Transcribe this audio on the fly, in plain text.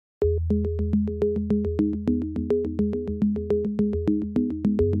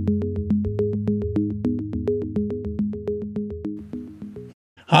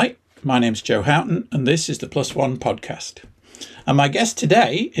My name's Joe Houghton, and this is the Plus One podcast. And my guest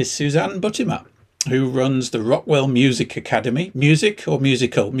today is Suzanne Buttimer, who runs the Rockwell Music Academy. Music or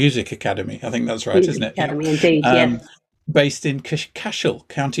musical? Music Academy. I think that's right, Music isn't it? Academy, yeah. Indeed, yes. Based in Cashel,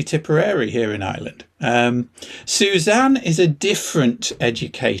 County Tipperary here in Ireland. Suzanne is a different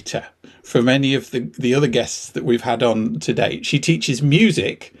educator from any of the other guests that we've had on to date. She teaches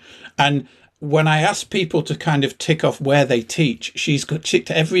music, and when I ask people to kind of tick off where they teach, she's got ticked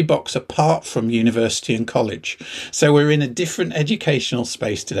every box apart from university and college. So we're in a different educational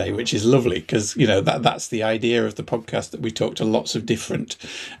space today, which is lovely because, you know, that's the idea of the podcast, that we talk to lots of different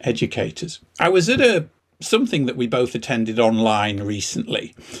educators. I was at something that we both attended online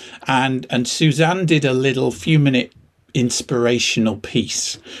recently, and Suzanne did a little few-minute inspirational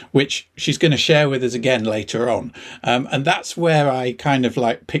piece, which she's going to share with us again later on, and that's where I kind of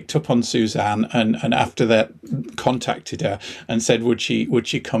like picked up on Suzanne, and after that contacted her and said would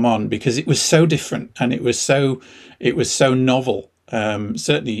she come on, because it was so different and it was so novel,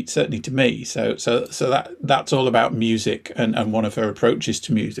 certainly to me. So that's all about music and one of her approaches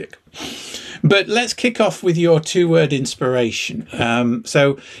to music. But let's kick off with your two-word inspiration.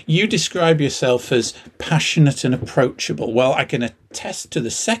 So you describe yourself as passionate and approachable. Well, I can attest to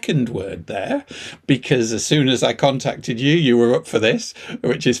the second word there, because as soon as I contacted you, you were up for this,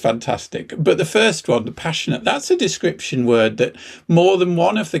 which is fantastic. But the first one, the passionate, that's a description word that more than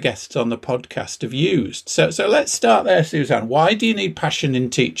one of the guests on the podcast have used. So let's start there, Suzanne. Why do you need passion in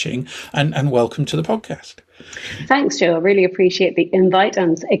teaching? And welcome to the podcast. Thanks, Joe. I really appreciate the invite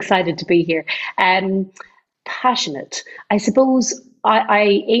and excited to be here. Passionate. I suppose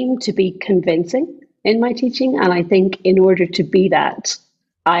I aim to be convincing in my teaching, and I think in order to be that,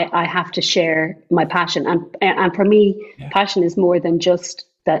 I have to share my passion. And for me, passion is more than just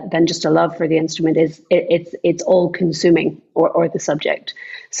a love for the instrument. It's all consuming or the subject.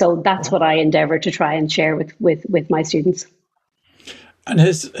 So that's what I endeavour to try and share with my students. And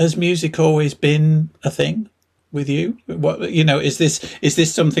has music always been a thing with you? What, you know, is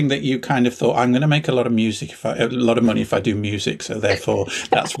this something that you kind of thought, I'm going to make a lot of money if I do music, so therefore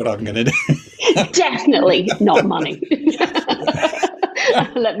that's what I'm going to do? Definitely not money.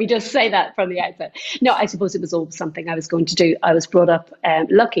 Let me just say that from the outset. No, I suppose it was always something I was going to do. I was brought up,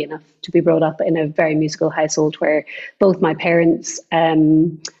 lucky enough to be brought up in a very musical household where both my parents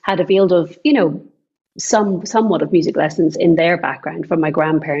had availed of, you know, somewhat of music lessons in their background from my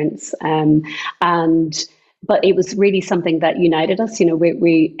grandparents, but it was really something that united us. You know,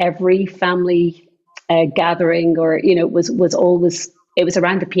 we every family gathering, or you know, was always, it was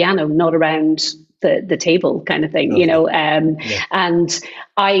around the piano, not around the table kind of thing. Okay. You know, and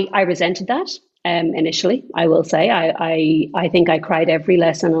I resented that. Initially, I will say, I think I cried every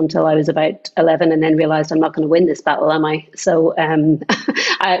lesson until I was about 11, and then realized I'm not going to win this battle, am I? So I'm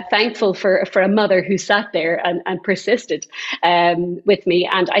thankful for a mother who sat there and persisted with me.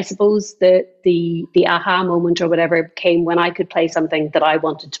 And I suppose the aha moment or whatever came when I could play something that I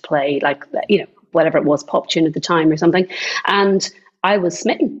wanted to play, like, you know, whatever it was, pop tune at the time or something. And I was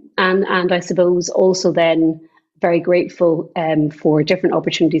smitten. And I suppose also then very grateful for different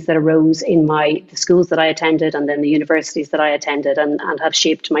opportunities that arose in the schools that I attended and then the universities that I attended, and have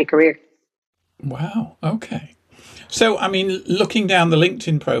shaped my career. Wow. Okay. So, I mean, looking down the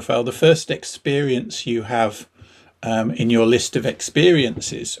LinkedIn profile, the first experience you have in your list of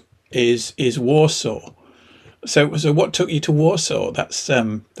experiences is Warsaw. So what took you to Warsaw? That's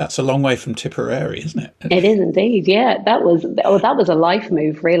a long way from Tipperary, isn't it? It is indeed. Yeah, that was a life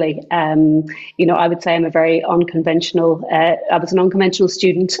move, really. You know, I would say I'm a very unconventional. I was an unconventional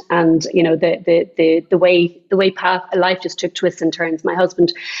student, and you know, the way path life just took twists and turns. My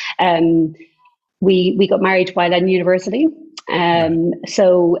husband, we got married while in university.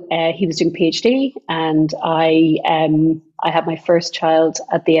 So he was doing PhD, and I had my first child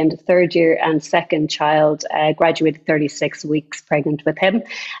at the end of third year, and second child graduated 36 weeks pregnant with him,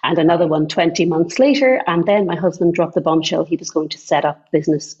 and another one 20 months later. And then my husband dropped the bombshell. He was going to set up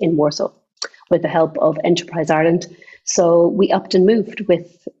business in Warsaw with the help of Enterprise Ireland. So we upped and moved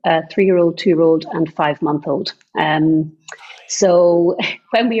with a 3-year-old, 2-year-old, and 5-month-old. So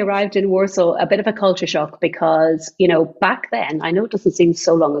when we arrived in Warsaw, a bit of a culture shock, because, you know, back then, I know it doesn't seem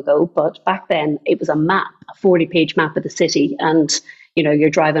so long ago, but back then it was a 40-page map of the city, and, you know, you're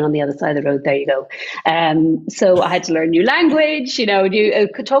driving on the other side of the road, there you go. So I had to learn new language, you know,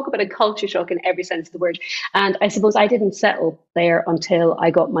 could talk about a culture shock in every sense of the word. And I suppose I didn't settle there until I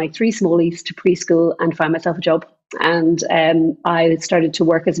got my 3 smallies to preschool and found myself a job. And I started to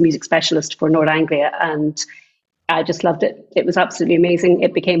work as a music specialist for North Anglia, and I just loved it. It was absolutely amazing.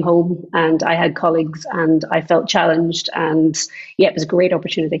 It became home, and I had colleagues, and I felt challenged, and yeah, it was a great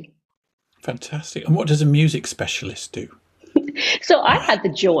opportunity. Fantastic. And what does a music specialist do? So I had the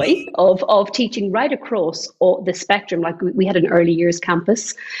joy of teaching right across all the spectrum. Like we had an early years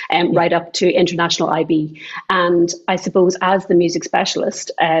campus, right up to international IB. And I suppose as the music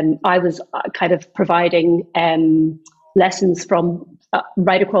specialist, I was kind of providing lessons from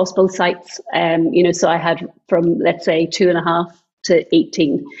right across both sites. So I had from, let's say, 2.5 to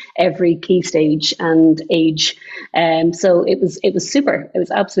 18, every key stage and age. So it was super. It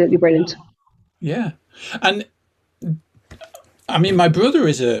was absolutely brilliant. Yeah. And I mean, my brother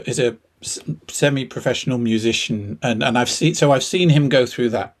is a semi-professional musician, and I've seen him go through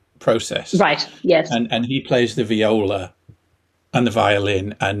that process. Right. Yes. And he plays the viola and the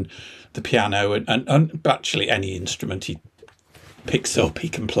violin and the piano and actually any instrument he picks up, he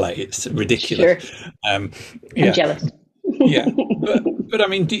can play. It's ridiculous. Sure. Yeah. I'm jealous. Yeah. But I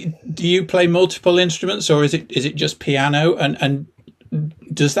mean, do you play multiple instruments, or is it just piano? And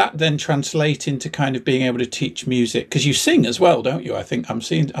does that then translate into kind of being able to teach music? Because you sing as well, don't you? I saw I do.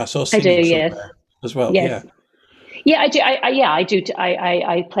 singing Yes. somewhere as well. Yes. Yeah, I do. I do.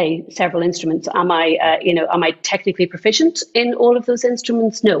 I play several instruments. Am I technically proficient in all of those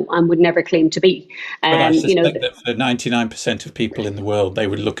instruments? No, I would never claim to be. But I suspect that for 99% of people in the world, they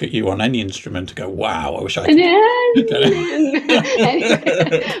would look at you on any instrument and go, "Wow, I wish I could."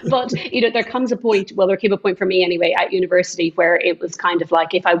 But there comes a point. Well, there came a point for me anyway at university where it was kind of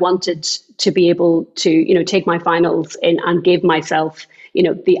like if I wanted to be able to, take my finals in and give myself,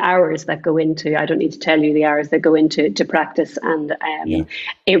 the hours that go into. I don't need to tell you the hours that go into practice, and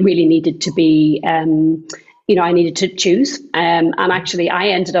it really needed to be. I needed to choose. And actually, I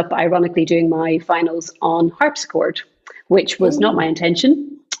ended up ironically doing my finals on harpsichord, which was not my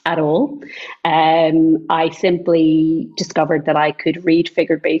intention at all. I simply discovered that I could read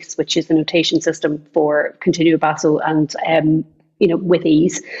figured bass, which is the notation system for continuo basso, and with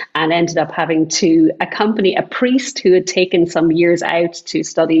ease, and ended up having to accompany a priest who had taken some years out to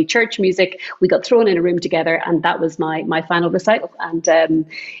study church music. We got thrown in a room together, and that was my final recital. And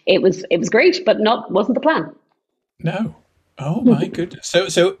it was great, but wasn't the plan. No. Oh my goodness.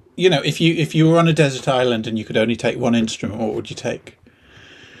 So if you were on a desert island and you could only take one instrument, what would you take?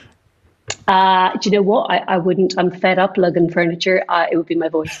 Do you know what? I wouldn't. I'm fed up lugging furniture. It would be my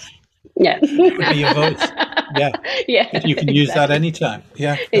voice. Yeah. It would be your voice. Yeah. Yeah. You can use that anytime.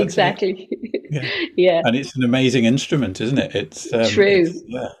 Yeah. Exactly. Yeah. Yeah. And it's an amazing instrument, isn't it? It's true.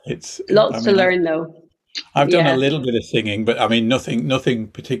 It's lots to learn though. I've done a little bit of singing, but I mean nothing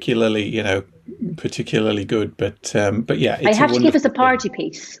particularly, particularly good. But yeah, it's I have to give us a party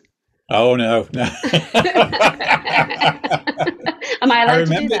piece. Oh no. Am I allowed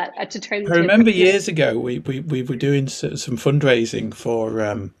to do that? I remember years ago we were doing some fundraising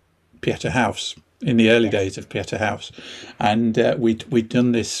for Pieta House in the early days of Pieta House, and we'd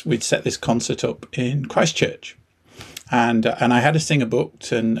done this. We'd set this concert up in Christchurch, and I had a singer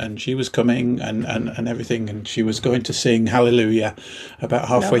booked, and she was coming and everything, and she was going to sing Hallelujah about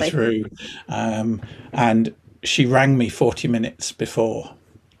halfway through, and she rang me 40 minutes before,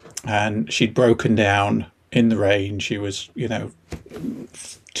 and she'd broken down in the rain. She was,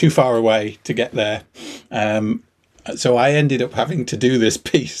 too far away to get there. So I ended up having to do this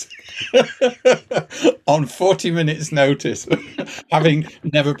piece on 40 minutes notice, having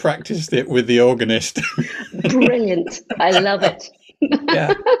never practiced it with the organist. Brilliant. I love it.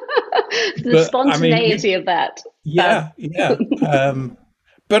 Yeah. The spontaneity of that. Yeah.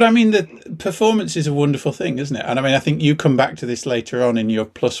 But I mean, the performance is a wonderful thing, isn't it? And I mean, I think you come back to this later on in your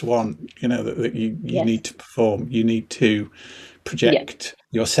 +1, that you need to perform, you need to project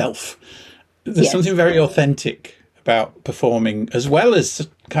yourself. There's something very authentic about performing, as well as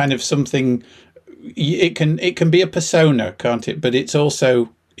kind of something, it can be a persona, can't it? But it's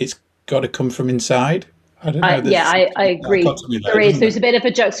got to come from inside. I don't know. I agree. There's a bit of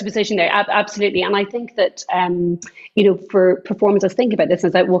a juxtaposition there. Absolutely. And I think that, for performance, I was thinking about this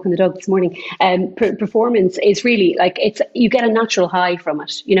as I was walking the dog this morning. Performance is really like you get a natural high from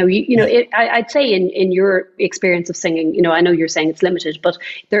it. I'd say in your experience of singing, I know you're saying it's limited, but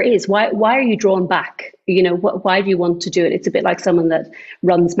there is. Why are you drawn back? Why do you want to do it? It's a bit like someone that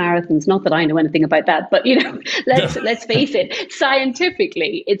runs marathons. Not that I know anything about that, but let's face it.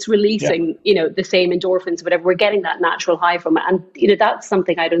 Scientifically, it's releasing the same endorphins, whatever. We're getting that natural high from it, and that's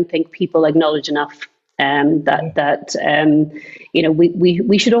something I don't think people acknowledge enough. We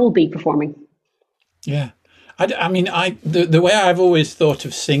should all be performing. Yeah, I mean, the way I've always thought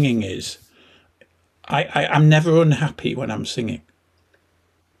of singing is, I'm never unhappy when I'm singing.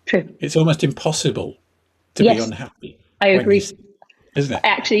 True. It's almost impossible to be unhappy. I agree. isn't it? I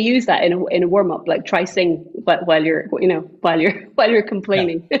actually use that in a warm up, like try sing, but while you're while you're Yeah,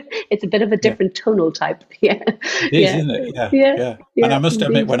 complaining. It's a bit of a yeah. different tonal type. Yeah, It is, yeah, isn't it? Yeah, yeah, yeah. And yeah, I must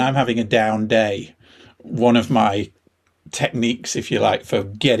admit, indeed. when I'm having a down day, one of my techniques, if you like, for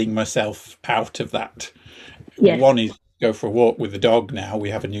getting myself out of that, Yes, one is go for a walk with the dog. Now we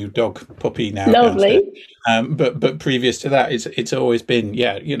have a new dog puppy now downstairs. lovely. But previous to that, it's always been,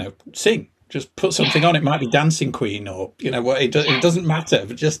 yeah, sing. Just put something on. It might be Dancing Queen or what. It Yes. doesn't matter.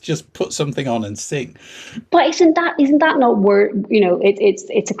 But just put something on and sing. But isn't that not where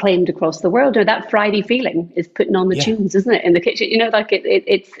it's acclaimed across the world? Or that Friday feeling is putting on the Yeah, tunes, isn't it, in the kitchen? Like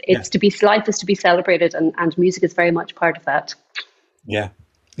it's yeah. it's to be life is to be celebrated, and music is very much part of that. Yeah,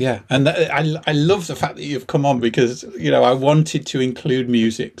 yeah, and I love the fact that you've come on because I wanted to include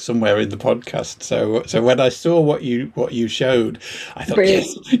music somewhere in the podcast. So when I saw what you showed, I thought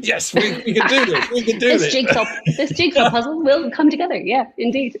Brilliant. yes, we can do this. We can do This this. jigsaw puzzle will come together. Yeah,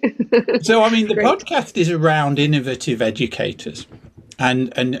 indeed. So I mean, the Great. podcast is around innovative educators.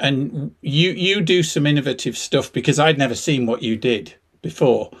 And you do some innovative stuff because I'd never seen what you did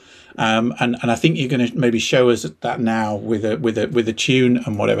before, and I think you're going to maybe show us that now with a tune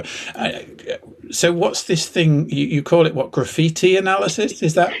and whatever. So what's this thing you call it? What, graffiti analysis?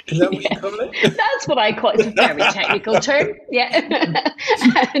 Is that what you Yes, call it? that's what I call. It's a very technical term. Yeah.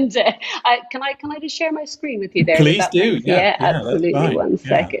 And can I just share my screen with you there? Would Please that make? do. Yeah, Yeah, yeah, that's absolutely. fine. One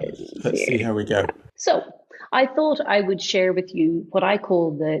Yeah, second let's see here. how we go. So I thought I would share with you what I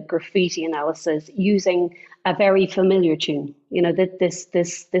call the graffiti analysis using a very familiar tune. That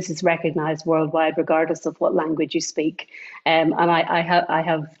this is recognized worldwide, regardless of what language you speak. And I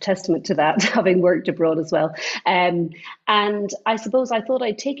have testament to that, having worked abroad as well. And I suppose I thought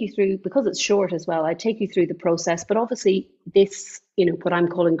I'd take you through, because it's short as well, I'd take you through the process. But obviously, this, what I'm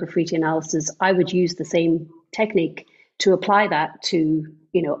calling graffiti analysis, I would use the same technique to apply that to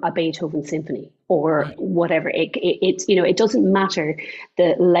a Beethoven symphony or Right. whatever. It doesn't matter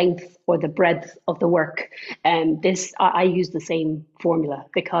the length or the breadth of the work. And I use the same formula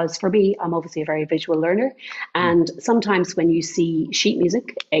because for me, I'm obviously a very visual learner, Mm. and sometimes when you see sheet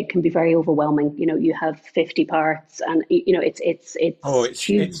music, it can be very overwhelming. You have 50 parts, and Oh, it's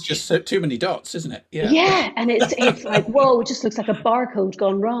huge. it's just too many dots, isn't it? Yeah. Yeah, and it's like, whoa, it just looks like a barcode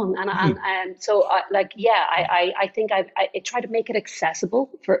gone wrong. And so I think I try to make it accessible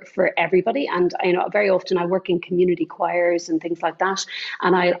for everybody. And very often I work in community choirs and things like that,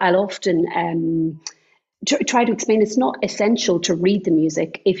 and I'll often try to explain it's not essential to read the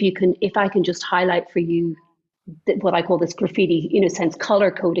music if I can just highlight for you what I call this graffiti, sense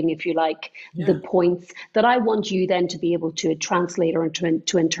color coding, if you like, the Yeah. points that I want you then to be able to translate or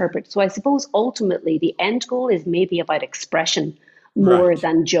to interpret. So I suppose ultimately the end goal is maybe about expression more Right.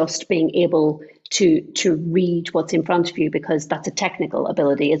 than just being able to read what's in front of you, because that's a technical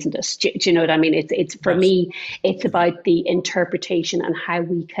ability, isn't it? Do you know what I mean? It's for Yes. me, it's about the interpretation and how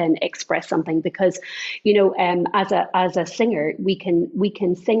we can express something. Because as a singer, we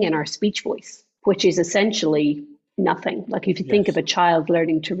can sing in our speech voice, which is essentially nothing. Like if you think of Yes. a child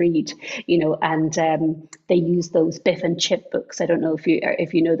learning to read, and they use those Biff and Chip books. I don't know if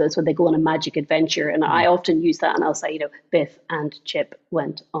you know those, when they go on a magic adventure, and I Mm. often use that, and I'll say, Biff and Chip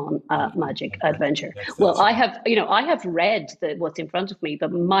went on a magic adventure. Yes, Well, that's I right. have, I have read what's in front of me,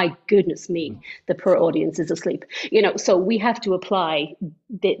 but my goodness me, the poor audience is asleep. So we have to apply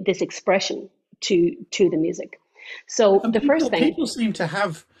this expression to the music. So And the first thing, people seem to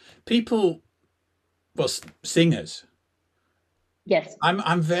have people, well, singers. yes,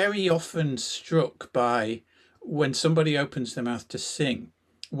 I'm very often struck by when somebody opens their mouth to sing,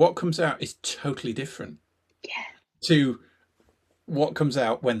 what comes out is totally different yeah, to what comes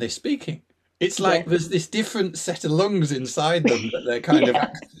out when they're speaking. It's like yes. there's this different set of lungs inside them that they're kind of. Yeah.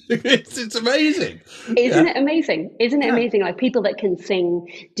 It's amazing. Isn't Yeah, it amazing? Isn't it yeah, amazing? Like people that can sing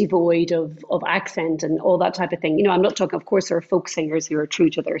devoid of accent and all that type of thing. I'm not talking, of course, there are folk singers who are true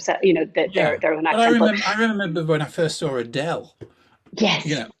to their set, yeah. their own But I accent. But remember, I remember when I first saw Adele, you yes,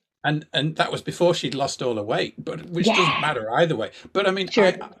 know, and that was before she'd lost all her weight, but which doesn't yeah, matter either way. But I mean,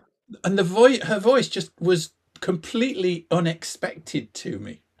 sure, and her voice just was completely unexpected to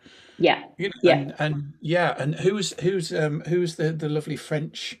me. yeah, yeah. And yeah, and who's the lovely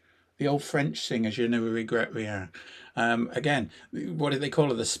French, the old French singer, Je ne regrette rien. Again, what did they call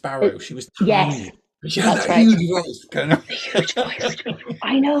her? The Sparrow. She was Yes, tiny, but she had that's that right. huge voice, kind of. A huge voice.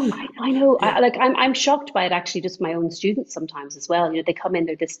 I know, I know. Yeah, I'm shocked by it actually. Just my own students sometimes as well. They come in,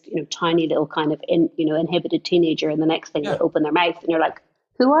 they're this tiny little kind of inhibited teenager, and the next thing they yeah, open their mouth, and you're like,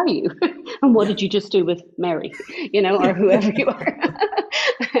 who are you? And what yeah. did you just do with Mary? Or whoever you are.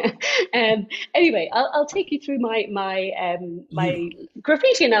 Anyway, I'll take you through my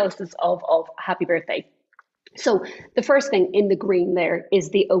graffiti analysis of Happy Birthday. So the first thing in the green there is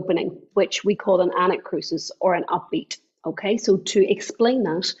the opening, which we call an anacrusis or an upbeat. Okay, so to explain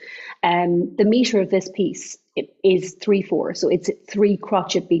that, the meter of this piece is 3/4, so it's three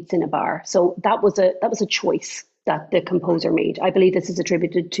crotchet beats in a bar. So that was a choice that the composer made. I believe this is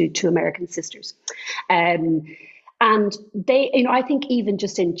attributed to two American sisters, and they, I think even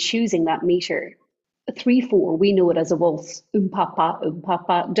just in choosing that meter, 3/4, we know it as a waltz,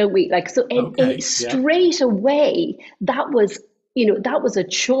 papa, don't we? Like, so Okay. Yeah. straight away, that was a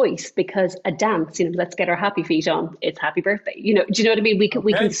choice, because a dance, let's get our happy feet on. It's Happy Birthday. Do you know what I mean? Okay. Yeah.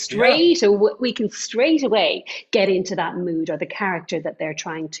 We can straight away get into that mood or the character that they're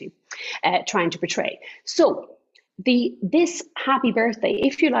trying to portray. So this Happy Birthday,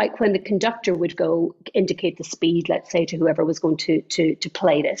 if you like, when the conductor would go indicate the speed, let's say, to whoever was going to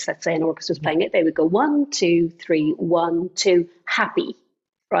play this, let's say an orchestra was playing it, they would go 1, 2, 3, 1, 2, happy,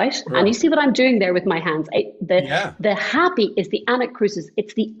 right? And you Right. see what I'm doing there with my hands. Yeah. The happy is the anacrusis,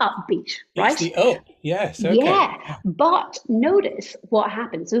 it's the upbeat, It's right? the up. Yes. Okay. Yeah, but notice what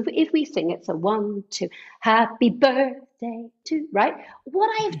happens. So if we sing it, so 1, 2, happy birthday to, right? What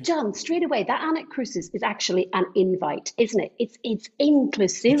I have done straight away, that anacrusis is actually an invite, isn't it? It's It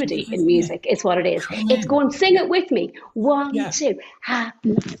inclusivity is, in isn't it? music, is what it is. Come It's go in. and sing it with me. One, Yeah. two,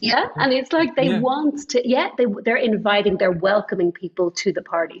 happy, yeah. And it's like they Yeah. want to, yeah, they're inviting, they're welcoming people to the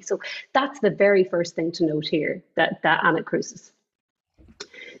party. So that's the very first thing to note here, that anacrusis.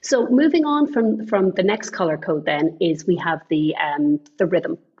 So moving on from the next color code, then, is we have the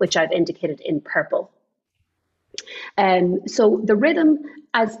rhythm, which I've indicated in purple. So the rhythm,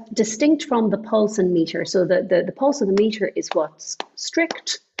 as distinct from the pulse and meter. So the pulse and the meter is what's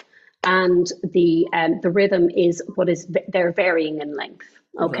strict, and the rhythm is what is, they're varying in length.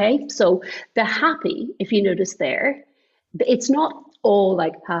 Right. Okay, so the happy, if you notice there, it's not all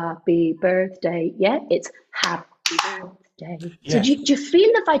like happy birthday. Yeah, it's happy birthday. So Yes. do you feel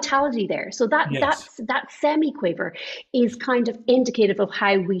the vitality there? So Yes. that semi-quaver is kind of indicative of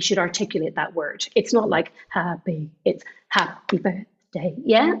how we should articulate that word. It's not like happy, it's happy birthday.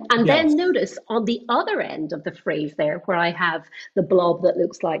 Yeah. And then Yes. notice on the other end of the phrase there, where I have the blob that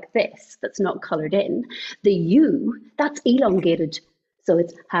looks like this, that's not colored in, the U, that's elongated. So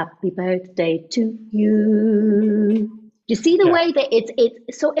it's happy birthday to you. You see the Yeah. way that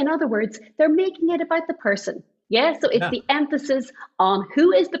it's so, in other words, they're making it about the person. Yeah, so it's Yeah. the emphasis on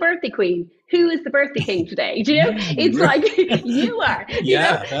who is the birthday queen, who is the birthday king today. Do you know? It's like you are.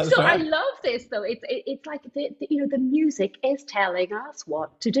 Yeah. That's So I right. love this though. It's like the music is telling us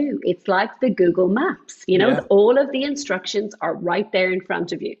what to do. It's like the Google Maps. Yeah. All of the instructions are right there in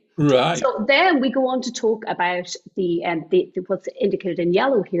front of you. Right. So then we go on to talk about the what's indicated in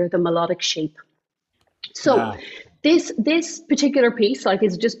yellow here, the melodic shape. So Ah. this particular piece, like,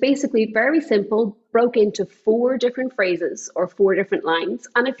 is just basically very simple, broke into four different phrases or four different lines.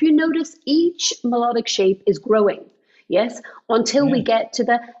 And if you notice, each melodic shape is growing. Yes, until we Yeah. get to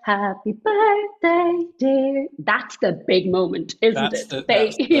the happy birthday, dear. That's the big moment, isn't That's it? the.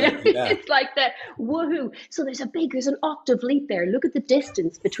 That's the. Yeah. It's like the woohoo. So there's an octave leap there. Look at the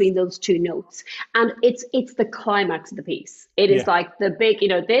distance between those two notes, and it's the climax of the piece. It is Yeah. like the big,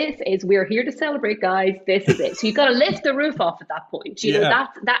 this is, we're here to celebrate, guys. This is it. So you've got to lift the roof off at that point. Yeah.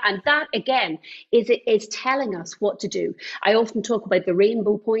 That again is telling us what to do. I often talk about the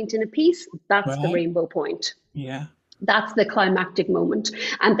rainbow point in a piece. That's the Right. rainbow point. Yeah. That's the climactic moment,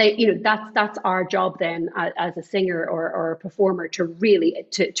 and that's our job then, as a singer or a performer, to really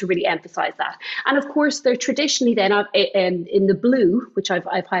emphasize that. And of course, they're traditionally then in the blue, which I've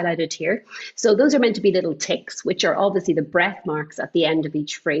highlighted here. So those are meant to be little ticks, which are obviously the breath marks at the end of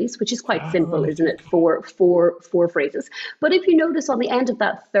each phrase, which is quite Ah, simple, right. isn't it? Four phrases. But if you notice, on the end of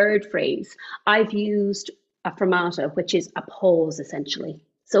that third phrase, I've used a fermata, which is a pause essentially.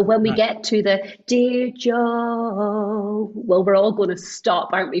 So when we Right. get to the dear Joe, well, we're all going to stop,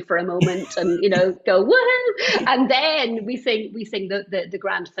 aren't we, for a moment, and go woohoo, and then we sing the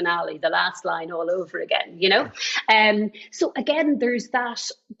grand finale, the last line all over again. So again, there's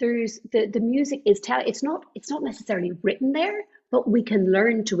the music is it's not necessarily written there, but we can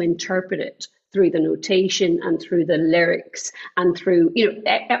learn to interpret it through the notation and through the lyrics and through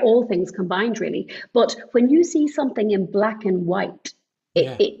all things combined, really. But when you see something in black and white,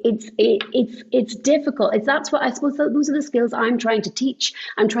 Yeah. it's difficult. That's what I suppose, those are the skills I'm trying to teach.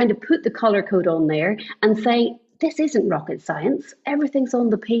 I'm trying to put the color code on there and say, this isn't rocket science. Everything's on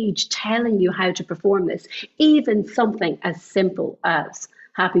the page telling you how to perform this, even something as simple as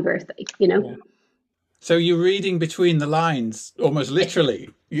happy birthday. Yeah. So you're reading between the lines, almost literally.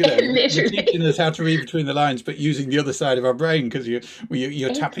 You know, you're teaching Literally. us how to read between the lines, but using the other side of our brain because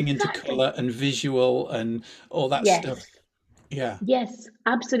you're tapping into Exactly. color and visual and all that Yes. stuff. Yeah. Yes,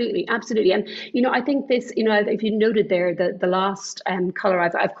 absolutely, absolutely. And I think this, if you noted there, the last color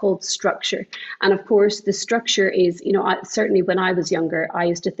I've called structure. And of course, the structure is, certainly when I was younger, I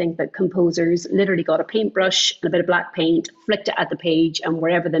used to think that composers literally got a paintbrush and a bit of black paint, flicked it at the page, and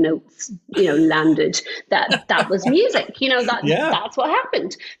wherever the notes, landed, that was music. Yeah. That's what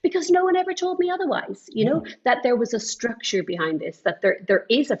happened, because no one ever told me otherwise. No. That there was a structure behind this, that there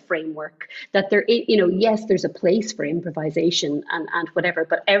is a framework, that there is, yes, there's a place for improvisation and whatever,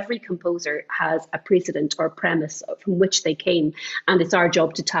 but every composer has a precedent or premise from which they came, and it's our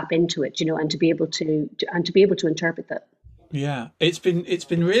job to tap into it, and to be able to interpret that. Yeah. It's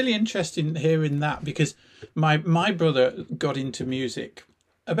been really interesting hearing that because my brother got into music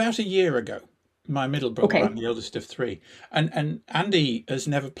about a year ago. My middle brother, I'm Okay. the eldest of three, and Andy has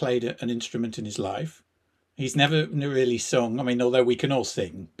never played an instrument in his life. He's never really sung. I mean, although we can all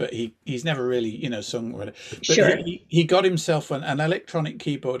sing, but he's never really, sung. Or whatever. But Sure. he got himself an electronic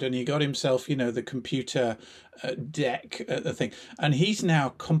keyboard, and he got himself, the computer deck thing, and he's now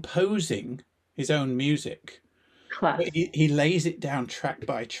composing his own music. But Class. he lays it down track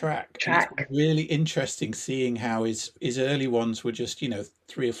by track, and it's Track. really interesting seeing how his early ones were just,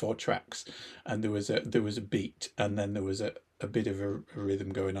 three or four tracks, and there was a beat, and then there was a bit of a rhythm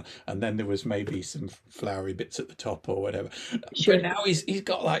going on, and then there was maybe some flowery bits at the top or whatever. But Sure. now he's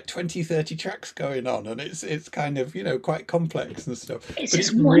got like 20, 30 tracks going on, and it's kind of, quite complex and stuff. It's But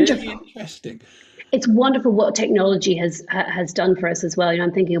just it's really wonderful. interesting. It's wonderful what technology has done for us as well.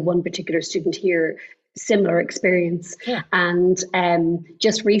 I'm thinking of one particular student here, similar experience. Yeah. And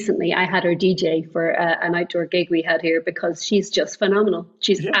just recently, I had her DJ for an outdoor gig we had here, because she's just phenomenal.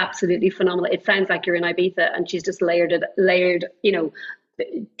 She's Yeah. absolutely phenomenal. It sounds like you're in Ibiza, and she's just layered,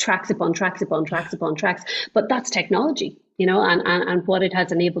 tracks upon tracks upon tracks upon tracks. But that's technology, and what it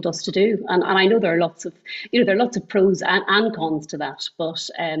has enabled us to do. And I know there are lots of pros and cons to that. But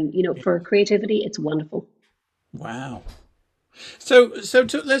Yeah. for creativity, it's wonderful. Wow. So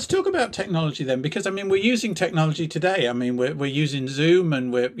let's talk about technology then, because I mean we're using technology today. I mean we're using Zoom,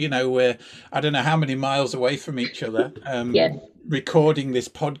 and we're I don't know how many miles away from each other, Yes. recording this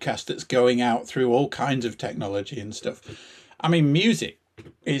podcast that's going out through all kinds of technology and stuff. I mean music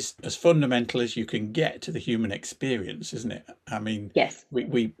is as fundamental as you can get to the human experience, isn't it? I mean Yes.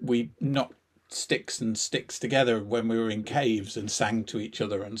 we knocked sticks and sticks together when we were in caves and sang to each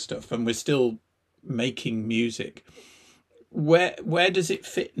other and stuff, and we're still making music. Where does it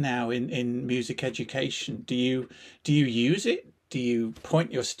fit now in music education? Do you use it? Do you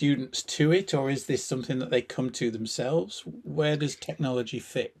point your students to it, or is this something that they come to themselves? Where does technology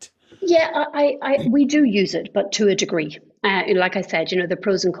fit? Yeah, we do use it, but to a degree. Like I said, the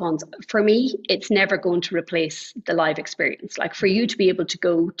pros and cons. For me, it's never going to replace the live experience. Like, for you to be able to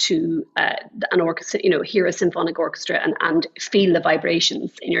go to an orchestra, hear a symphonic orchestra, and feel the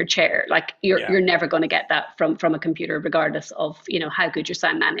vibrations in your chair, like Yeah. you're never going to get that from a computer, regardless of how good your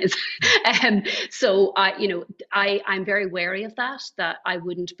sound man is. So I'm very wary of that. That I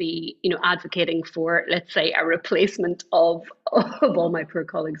wouldn't be advocating for, let's say, a replacement of all my poor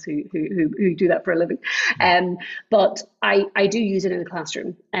colleagues who do that for a living. But I do use it in the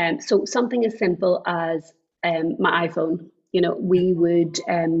classroom. So something as simple as my iPhone. We would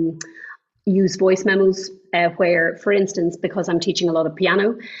use voice memos, where, for instance, because I'm teaching a lot of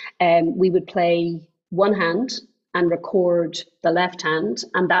piano, we would play one hand and record the left hand,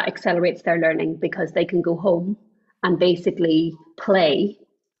 and that accelerates their learning, because they can go home and basically play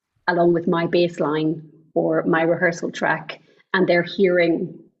along with my bass line or my rehearsal track, and they're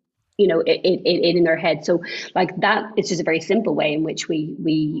hearing it in their head. So, like, that is just a very simple way in which we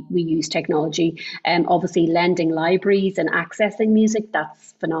use technology. Obviously, lending libraries and accessing music,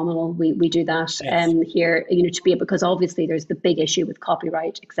 that's phenomenal. We do that Yes. here, to be able, because obviously there's the big issue with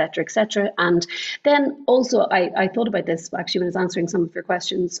copyright, etc., etc. And then also, I thought about this actually when I was answering some of your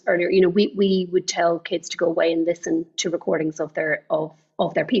questions earlier. We would tell kids to go away and listen to recordings of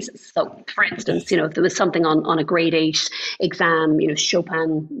their pieces. So, for instance, Yes. if there was something on a grade 8 exam,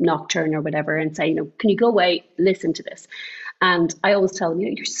 Chopin Nocturne or whatever, and say, can you go away, listen to this? And I always tell them,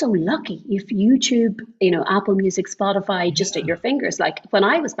 you're so lucky if YouTube, Apple Music, Spotify, just at your fingers. Like when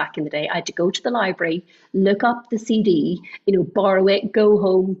I was back in the day, I had to go to the library, look up the CD, borrow it, go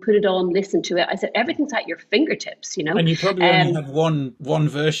home, put it on, listen to it. I said, everything's at your fingertips. And you probably only Um, had one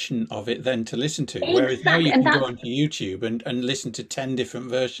version of it then to listen to, whereas now exactly. you And can go that's onto YouTube and listen to 10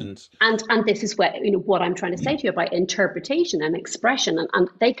 different versions. And this is what I'm trying to say to you about interpretation and expression, and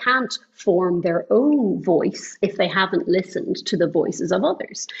they can't form their own voice if they haven't listened to the voices of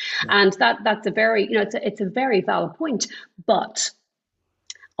others. Yeah. And that's a very it's a very valid point. But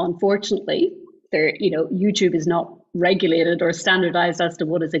unfortunately, YouTube is not regulated or standardized as to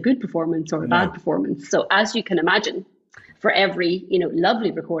what is a good performance or a bad No. performance. So as you can imagine, for every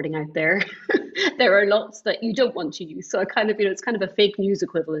lovely recording out there, there are lots that you don't want to use. So I kind of it's kind of a fake news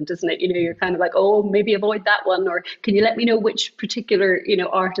equivalent, isn't it? You're kind of like, oh, maybe avoid that one, or can you let me know which particular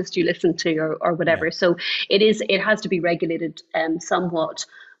artist you listen to, or Yeah. whatever. So it has to be regulated somewhat.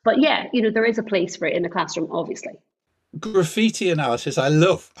 But yeah, there is a place for it in the classroom, obviously. Graffiti analysis. I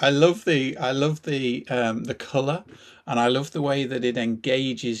love the color, and I love the way that it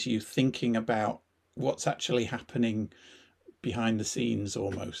engages you thinking about what's actually happening behind the scenes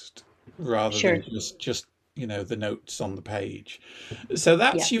almost, rather than Sure. just the notes on the page. So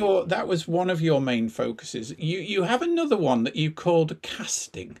Yeah. that was one of your main focuses. You have another one that you called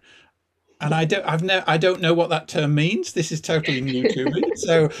casting, and I don't know what that term means. This is totally new to me.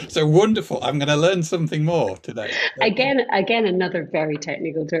 So wonderful. I'm going to learn something more today. Again, another very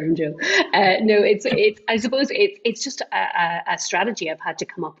technical term, Joe. No, it's. I suppose it's just a strategy I've had to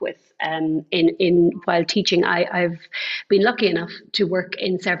come up with. In while teaching, I've been lucky enough to work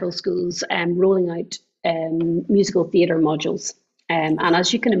in several schools, rolling out musical theatre modules. And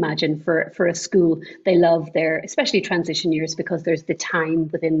as you can imagine, for a school, they love their, especially transition years, because there's the time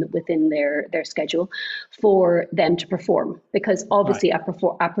within their schedule for them to perform. Because Right. obviously,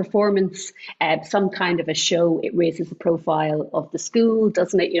 a performance, some kind of a show, it raises the profile of the school,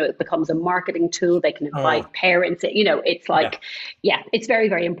 doesn't it? It becomes a marketing tool. They can Oh, invite parents. It's yeah. like, yeah, it's very,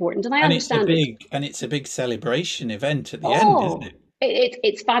 very important, and I understand it. And it's a big celebration event at the end, isn't Oh, it?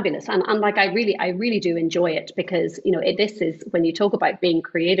 it's fabulous, and like I really do enjoy it, because this is when you talk about being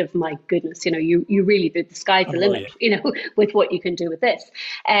creative. My goodness, you really the sky's the Oh, yeah. limit, with what you can do with this.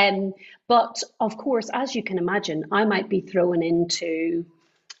 Um, but of course, as you can imagine, I might be thrown into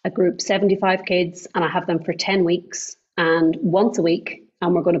a group 75 kids, and I have them for 10 weeks, and once a week,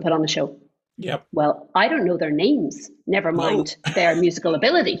 and we're going to put on a show. Yep. Well, I don't know their names, never No, mind their musical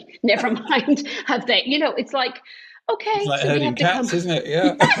ability, never mind have they, it's like, it's okay, like so we herding have to come, cats, isn't it?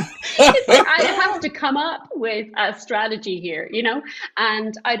 Yeah. it's like I have to come up with a strategy here,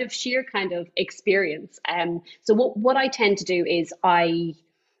 and out of sheer kind of experience. So what I tend to do is I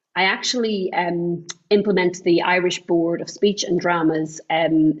actually implement the Irish Board of Speech and Drama's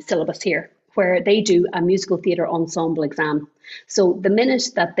syllabus here, where they do a musical theatre ensemble exam. So the minute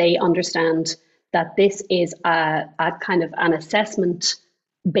that they understand that this is a kind of an assessment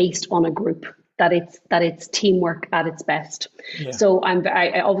based on a group, that it's teamwork at its best. Yeah. So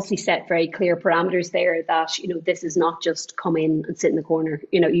I obviously set very clear parameters there, that this is not just come in and sit in the corner.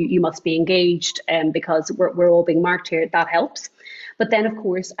 You must be engaged, because we're all being marked here. That helps. But then, of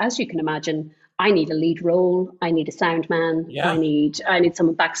course, as you can imagine, I need a lead role. I need a sound man. I Yeah. need I need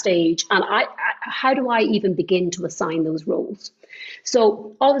someone backstage. And how do I even begin to assign those roles?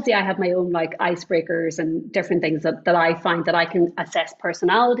 So obviously, I have my own like icebreakers and different things that I find that I can assess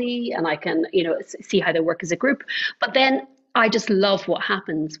personality, and I can see how they work as a group. But then I just love what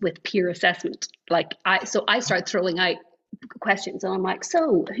happens with peer assessment. I start throwing out questions, and I'm like,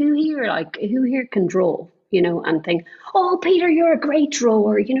 so who here can draw? And think, oh, Peter, you're a great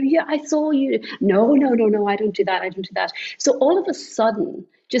drawer. Yeah, I saw you. No, no, no, no, I don't do that. I don't do that. So all of a sudden,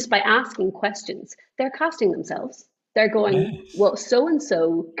 just by asking questions, they're casting themselves. They're going, Yes. well, so and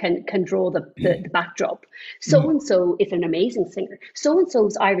so can draw the backdrop. So Mm. and so is an amazing singer. So and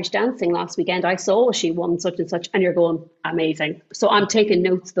so's Irish dancing last weekend. I saw she won such and such, and you're going, amazing. So I'm taking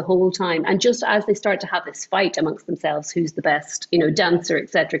notes the whole time. And just as they start to have this fight amongst themselves, who's the best, dancer,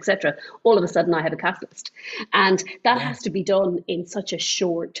 etc., all of a sudden I have a cast list, and that Yeah. has to be done in such a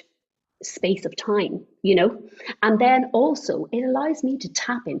short space of time. And then also it allows me to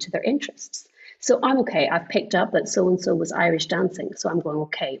tap into their interests. So I'm okay, I've picked up that so and so was Irish dancing. So I'm going,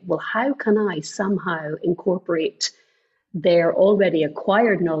 okay, well, how can I somehow incorporate their already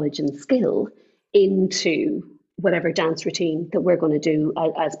acquired knowledge and skill into whatever dance routine that we're going to do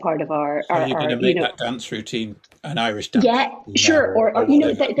as part of So you're going to make that dance routine an Irish dance routine now, sure, or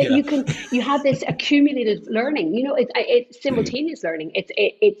whatever. that you have this accumulated learning. It's simultaneous learning.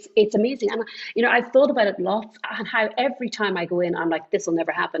 It's amazing, and I've thought about it lots, and how every time I go in, I'm like, this will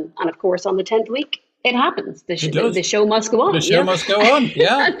never happen, and of course on the 10th week it happens. The show must go on. The show must go on.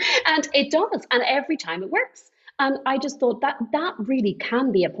 Yeah, and it does, and every time it works. And I just thought that really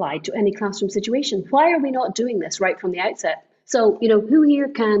can be applied to any classroom situation. Why are we not doing this right from the outset? So, who here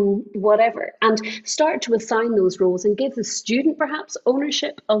can whatever, and start to assign those roles and give the student perhaps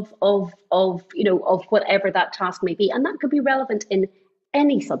ownership of whatever that task may be. And that could be relevant in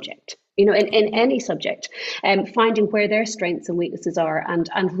any subject, in any subject, finding where their strengths and weaknesses are. And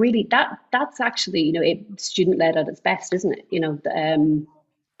really that's actually, student led at its best, isn't it?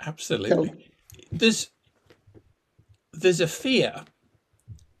 Absolutely. So, there's a fear,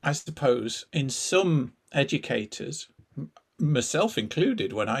 I suppose, in some educators, myself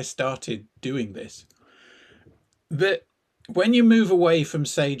included, when I started doing this, that when you move away from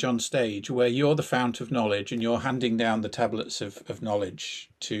Sage on Stage, where you're the fount of knowledge and you're handing down the tablets of knowledge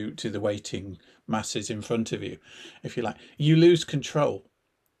to the waiting masses in front of you, if you like, you lose control.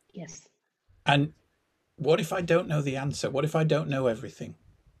 Yes. And what if I don't know the answer? What if I don't know everything?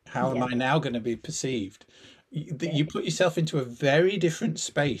 How am I now going to be perceived? You put yourself into a very different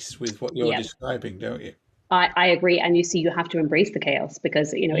space with what you're describing, don't you? I agree. And you see, you have to embrace the chaos,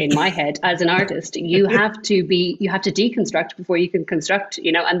 because, in my head as an artist, you have to deconstruct before you can construct,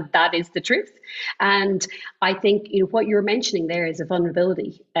 and that is the truth. And I think, what you're mentioning there is a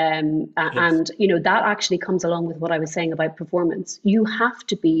vulnerability. And, that actually comes along with what I was saying about performance. You have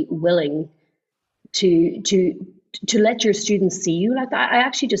to be willing to let your students see you like that. I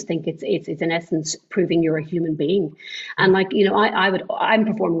actually just think it's in essence proving you're a human being. And I'm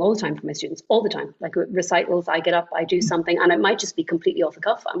performing all the time for my students, all the time. Like recitals, I get up, I do something, and it might just be completely off the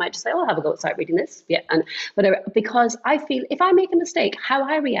cuff. I might just say, "Oh, I'll have a go at start reading this." Yeah, and whatever. Because I feel if I make a mistake, how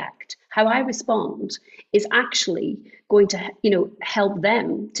I react, how I respond is actually going to, help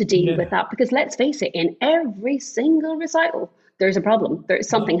them to deal with that. Because let's face it, in every single recital, there's a problem.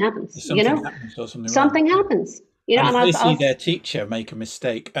 Something happens. Something happens. And if they see their teacher make a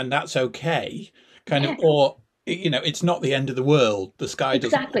mistake, and that's okay, or it's not the end of the world. The sky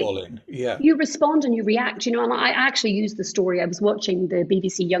doesn't fall in. Yeah, you respond and you react. And I actually used the story. I was watching the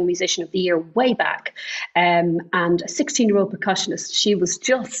BBC Young Musician of the Year way back, and a 16-year-old percussionist. She was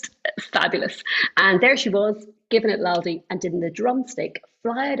just fabulous, and there she was giving it laldi, and didn't the drumstick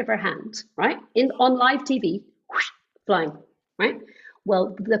fly out of her hand? Right, on live TV, whoosh, flying. Right.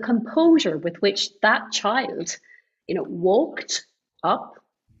 Well, the composure with which that child, walked up,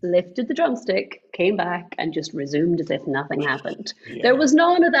 lifted the drumstick, came back, and just resumed as if nothing happened. Yeah. There was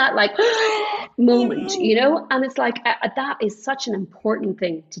none of that moment, and it's like that is such an important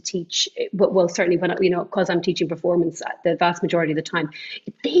thing to teach. Well, certainly when because I'm teaching performance the vast majority of the time,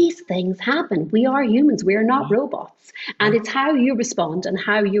 these things happen. We are humans. We are not robots, and it's how you respond and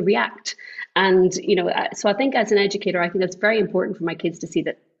how you react. And so I think as an educator, I think that's very important for my kids to see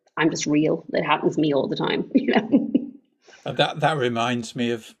that I'm just real. It happens to me all the time. That reminds me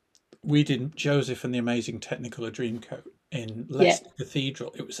of, we did Joseph and the Amazing Technicolor Dreamcoat in Leicester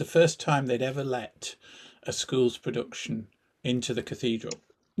Cathedral. It was the first time they'd ever let a school's production into the cathedral.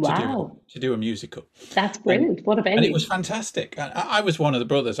 Wow. To do a musical. That's brilliant. What a venue. And it was fantastic. I was one of the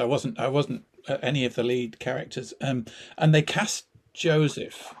brothers. I wasn't any of the lead characters. And they cast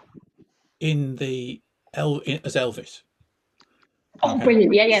Joseph in as Elvis. Oh,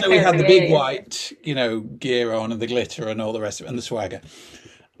 brilliant. Yeah. So we had the big white, gear on, and the glitter and all the rest of it, and the swagger.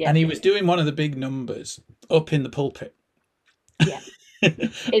 Yeah. And he was doing one of the big numbers up in the pulpit. Yeah.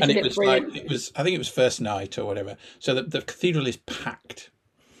 And it was brilliant. I think it was first night or whatever. So the cathedral is packed.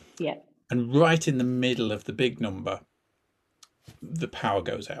 Yeah. And right in the middle of the big number, the power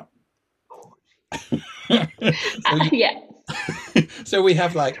goes out. So we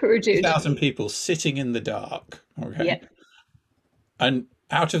have 2,000 people sitting in the dark. Okay. Yeah. And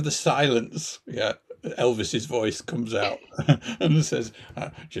out of the silence, Elvis's voice comes out and says,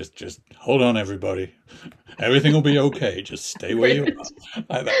 just hold on, everybody. Everything will be okay. Just stay where you are.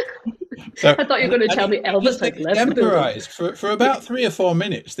 Like that. So, I thought you were going to tell me Elvis had left temporized for about 3 or 4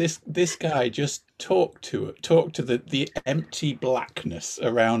 minutes. This guy just talked to the empty blackness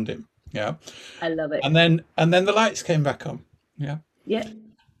around him. Yeah. I love it. And then the lights came back on. Yeah. Yeah.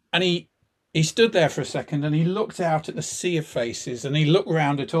 And he stood there for a second, and he looked out at the sea of faces, and he looked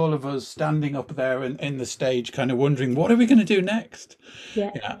round at all of us standing up there in the stage, kind of wondering, what are we going to do next?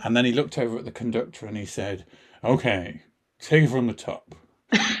 Yeah. And then he looked over at the conductor and he said, "Okay, take it from the top."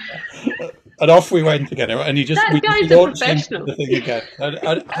 And off we went again. And That we just guy's a launched into professional. the thing again. And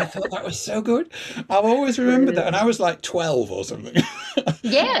I thought that was so good. I've always remembered that. Brilliant. And I was like 12 or something.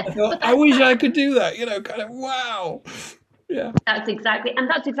 Yeah, I thought, but I wish I could do that, kind of, wow. Yeah. that's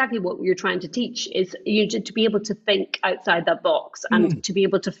exactly what you're trying to teach is you to be able to think outside that box and to be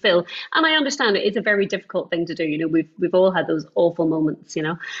able to fill. And I understand it is a very difficult thing to do. We've all had those awful moments,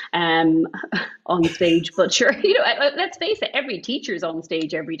 um, on stage. But sure, let's face it, every teacher's on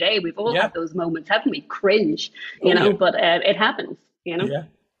stage every day. We've all Yeah. had those moments, haven't we? Cringe, Oh, yeah. but it happens. Yeah.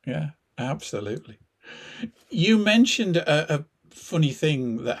 Yeah. Absolutely. You mentioned a funny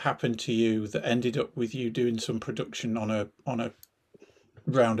thing that happened to you that ended up with you doing some production on a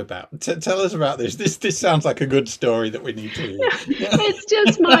roundabout. Tell us about this. This sounds like a good story that we need to hear. It's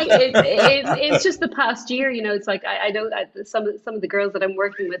just it's just the past year. It's like I know that some of the girls that I'm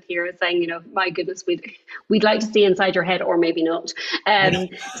working with here are saying, my goodness, we'd like to see inside your head, or maybe not.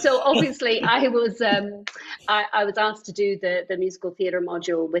 So obviously I was asked to do the musical theatre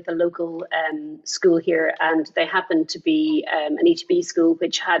module with a local school here, and they happened to be an ETB school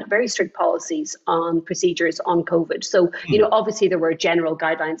which had very strict policies on procedures on COVID. So obviously there were general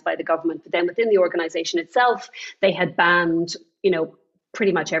guidelines by the government, but then within the organisation itself, they had banned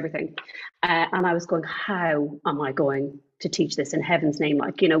pretty much everything. And I was going, how am I going to teach this in heaven's name?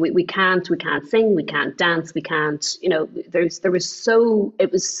 Like, we can't sing, we can't dance, we can't, it was so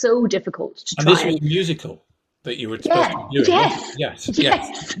difficult to And try. this was musical that you were supposed to be doing.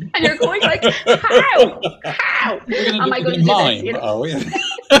 Yes. And you're going like, how am I going to do mime, this? are we?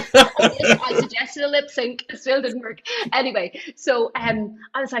 I suggested a lip sync, it still didn't work. Anyway, so I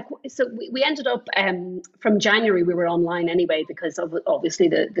was like, so we ended up from January we were online anyway because of obviously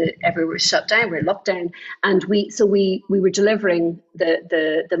the everywhere was shut down, we were locked down, and we were delivering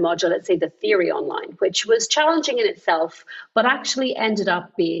the module, let's say the theory online, which was challenging in itself, but actually ended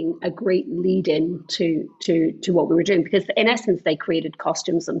up being a great lead in to what we were doing, because in essence they created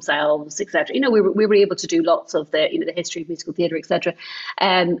costumes themselves, etc. We were able to do lots of the history of musical theatre, etc.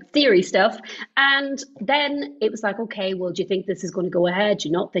 Theory stuff. And then it was like, okay, well, do you think this is going to go ahead? Do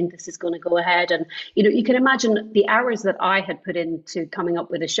you not think this is going to go ahead? And you can imagine the hours that I had put into coming up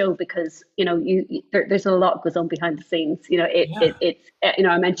with a show, because there's a lot goes on behind the scenes. It's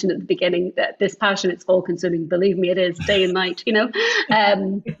I mentioned at the beginning that this passion, it's all consuming. Believe me, it is day and night.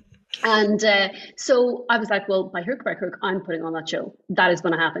 And so I was like, well, by hook or by crook, I'm putting on that show. That is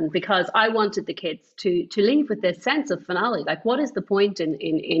going to happen, because I wanted the kids to leave with this sense of finale. Like, what is the point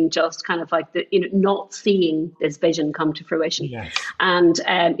in just kind of like not seeing this vision come to fruition? Yes. And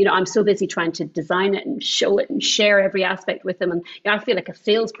I'm so busy trying to design it and show it and share every aspect with them. And I feel like a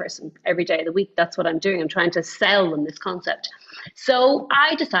salesperson every day of the week. That's what I'm doing. I'm trying to sell them this concept. So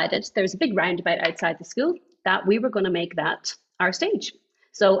I decided there was a big roundabout outside the school that we were going to make that our stage.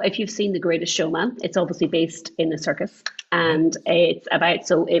 So if you've seen The Greatest Showman, it's obviously based in a circus, and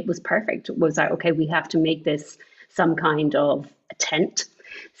so it was perfect. It was like, okay, we have to make this some kind of a tent.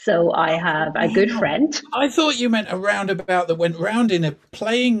 So I have a good friend. I thought you meant a roundabout that went round in a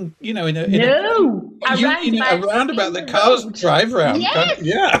playing, a roundabout that cars drive round. Yes,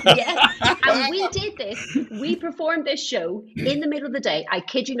 yes. And we did this. We performed this show in the middle of the day. I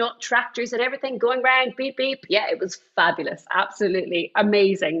kid you not, tractors and everything going round, beep beep. Yeah, it was fabulous, absolutely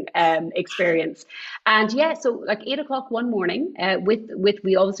amazing experience. And so like 8 o'clock one morning,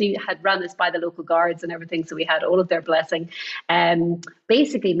 we obviously had run this by the local guards and everything, so we had all of their blessing.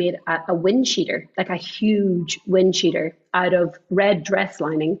 Basically made a wind cheater, like a huge wind cheater, out of red dress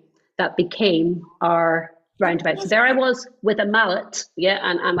lining that became our roundabout. So there I was with a mallet,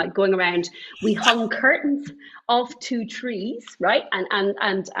 and I'm like going around. We hung curtains off 2 trees, right?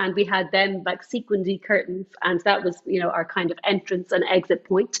 And we had them like sequined curtains, and that was, our kind of entrance and exit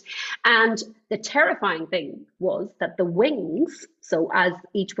point. And the terrifying thing was that the wings, so as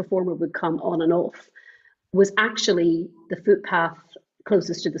each performer would come on and off, was actually the footpath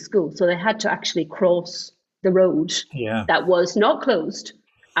closest to the school. So they had to actually cross the road that was not closed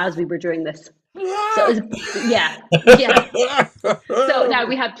as we were doing this. So it was, So now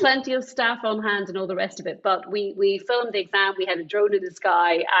we had plenty of staff on hand and all the rest of it, but we filmed the exam. We had a drone in the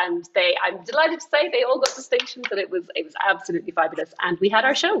sky, and I'm delighted to say they all got distinctions, and it was absolutely fabulous. And we had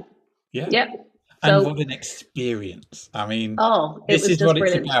our show. Yeah. And what an experience. I mean, this is what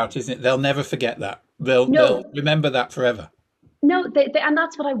it's about, isn't it? They'll never forget that. They'll remember that forever. No, and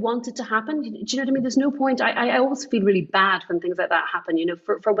that's what I wanted to happen. Do you know what I mean? There's no point. I always feel really bad when things like that happen,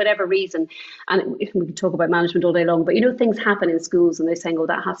 for whatever reason. And we can talk about management all day long, but things happen in schools and they're saying, oh,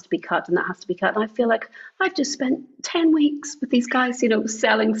 that has to be cut and that has to be cut. And I feel like I've just spent 10 weeks with these guys,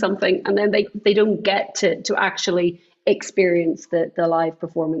 selling something, and then they don't get to actually experience the live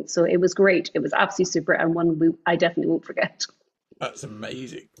performance. So it was great. It was absolutely super, and I definitely won't forget. That's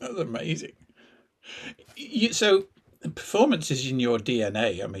amazing. That's amazing. So performance is in your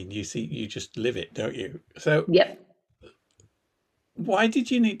DNA. I mean, you just live it, don't you? So Yep. why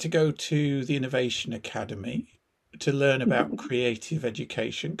did you need to go to the Innovation Academy to learn about creative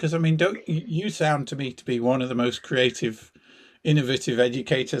education? Because I mean, don't you sound to me to be one of the most creative, innovative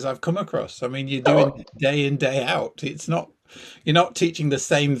educators I've come across. I mean, you're doing Oh, it day in, day out. It's not, you're not teaching the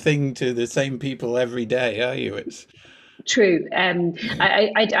same thing to the same people every day, are you? It's true.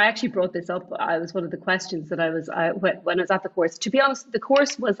 I actually brought this up. I was one of the questions that when I was at the course. To be honest, the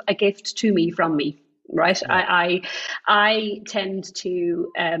course was a gift to me from me. Right. right. I tend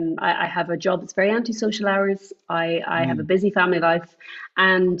to I have a job that's very antisocial hours. I have a Mm. busy family life,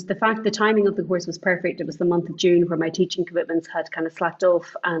 and the timing of the course was perfect. It was the month of June where my teaching commitments had kind of slacked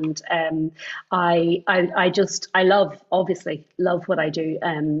off, and I love, obviously love what I do,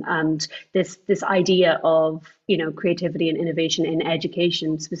 and this idea of, creativity and innovation in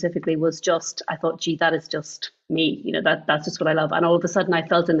education specifically was just, I thought, gee, that is just me. That's just what I love. And all of a sudden I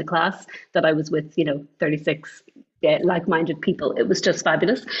felt in the class that I was with, 36 like-minded people. It was just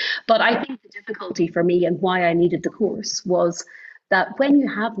fabulous. But I think the difficulty for me and why I needed the course was that when you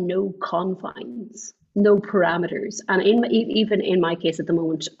have no confines, no parameters, and even in my case at the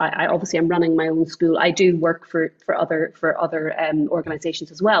moment, I obviously am running my own school. I do work for other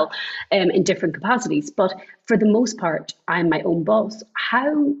organisations as well, in different capacities. But for the most part, I'm my own boss.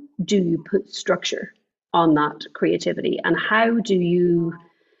 How do you put structure on that creativity, and how do you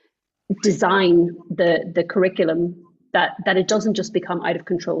design the curriculum that it doesn't just become out of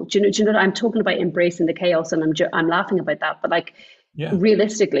control? Do you know I'm talking about embracing the chaos, and I'm laughing about that, but like, Yeah.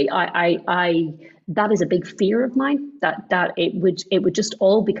 realistically, I that is a big fear of mine, that it would just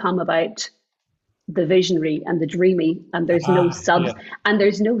all become about the visionary and the dreamy, and Yeah. there's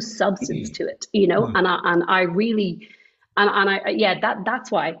no substance to it, Mm. and I really, and I yeah,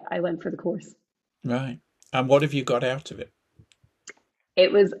 that's why I went for the course. Right. And what have you got out of it?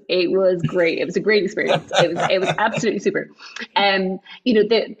 It was great. It was a great experience. It was absolutely super.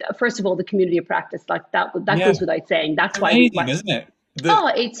 First of all, the community of practice, like that Yeah. goes without saying. That's Amazing, why. isn't it? Oh,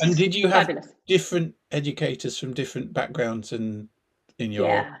 And it's did you have fabulous. different educators from different backgrounds and in your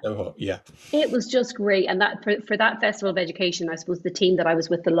Yeah. cohort? Yeah. It was just great, and that for that festival of education, I suppose the team that I was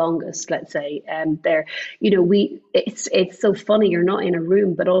with the longest, let's say, there, it's so funny. You're not in a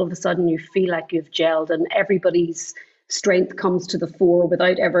room, but all of a sudden you feel like you've gelled, and everybody's strength comes to the fore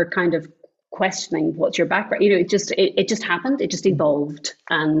without ever kind of questioning what's your background. It just happened. It just evolved,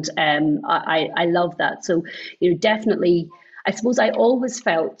 and I love that. So, definitely, I suppose I always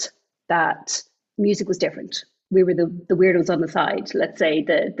felt that music was different. We were the weirdos on the side, let's say,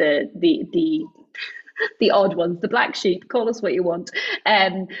 the odd ones, the black sheep, call us what you want.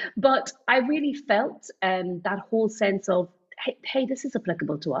 But I really felt that whole sense of, hey, this is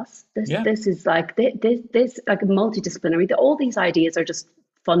applicable to us. This Yeah. this is like this like multidisciplinary. All these ideas are just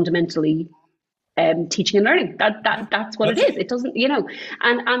fundamentally teaching and learning. That's what it That's is. it. It doesn't,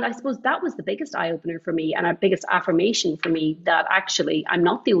 and I suppose that was the biggest eye opener for me, and a biggest affirmation for me, that actually I'm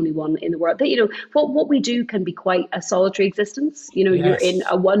not the only one in the world. That what we do can be quite a solitary existence. You're in Yes.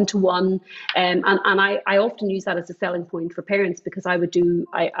 a one-to-one, and I often use that as a selling point for parents, because I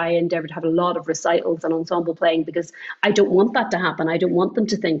endeavour to have a lot of recitals and ensemble playing, because I don't want that to happen. I don't want them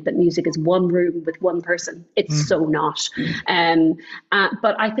to think that music is one room with one person. It's Mm. so not.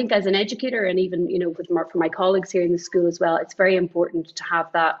 But I think as an educator, and even for my colleagues here in the school as well, it's very important to have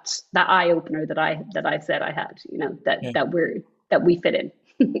that eye opener that I said I had. Yeah. That we fit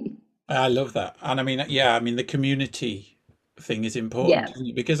in. I love that. And I mean, yeah, I mean, the community thing is important, Yeah. isn't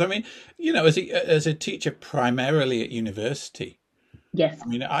it? Because I mean, as a teacher primarily at university, Yes. I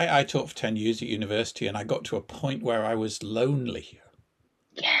mean, I taught for 10 years at university and I got to a point where I was lonely.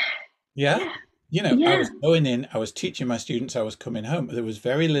 Yeah. Yeah. Yeah. I Yeah. was going in, I was teaching my students, I was coming home. There was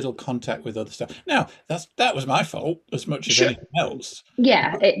very little contact with other stuff. Now, that was my fault as much as Sure. anything else.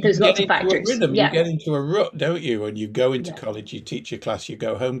 Yeah. You There's get lots of into a factors. rhythm, you Yeah. get into a rut, don't you? And you go into Yeah. college, you teach your class, you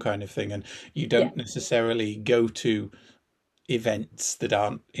go home kind of thing, and you Yeah. don't necessarily go to events that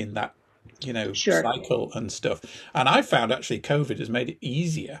aren't in that, Sure. cycle and stuff. And I found actually COVID has made it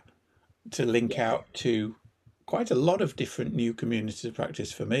easier to link Yes. out to quite a lot of different new communities of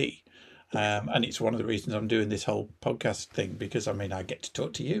practice for me. Yes. And it's one of the reasons I'm doing this whole podcast thing, because I mean, I get to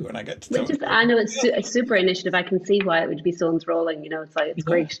talk to you and I get to Which talk is, to I know it's everybody a else. super initiative. I can see why it would be so enthralling. It's like, it's Yeah,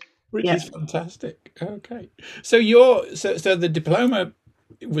 great. which Yeah. is fantastic. Okay. So the diploma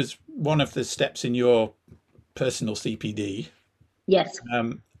was one of the steps in your personal CPD. Yes.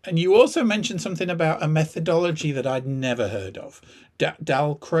 And you also mentioned something about a methodology that I'd never heard of.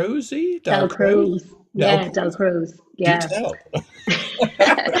 Dalcroze? Dalcroze? Dalcroze. Yeah, Dalcroze? Dalcroze. Do Yeah. tell.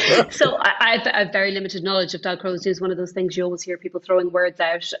 So I've very limited knowledge of Dalcroze. Is one of those things you always hear people throwing words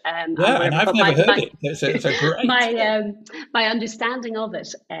out and Yeah, and whatever. I've But never heard it. So great. my my understanding of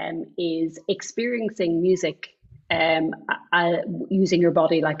it is experiencing music using your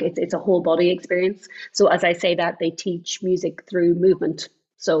body, like it's a whole body experience. So as I say that, they teach music through movement.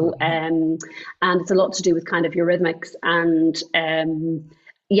 So and it's a lot to do with kind of your rhythmics and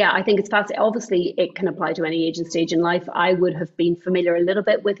yeah, I think it's fascinating. Obviously, it can apply to any age and stage in life. I would have been familiar a little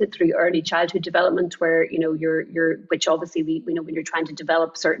bit with it through early childhood development, where which obviously we know when you're trying to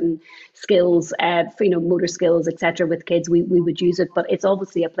develop certain skills, for, motor skills, etc. With kids, we would use it, but it's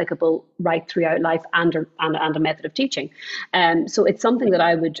obviously applicable right throughout life and a method of teaching. So it's something that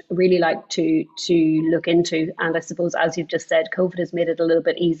I would really like to look into. And I suppose, as you've just said, COVID has made it a little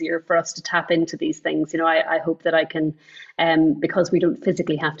bit easier for us to tap into these things. I hope that I can. Because we don't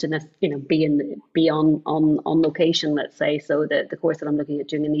physically have to, be on location, let's say. So the course that I'm looking at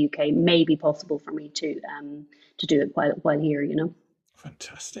doing in the UK may be possible for me to do it while here.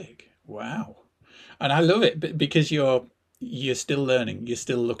 Fantastic. Wow. And I love it because you're still learning. You're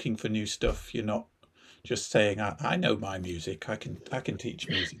still looking for new stuff. You're not just saying, I know my music. I can teach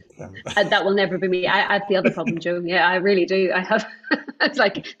music. That will never be me. I have the other problem, Joe. Yeah, I really do. I have. It's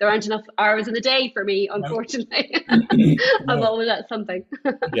like there aren't enough hours in the day for me, unfortunately. I'm always at something.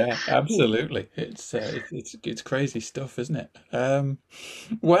 Yeah, absolutely. It's crazy stuff, isn't it?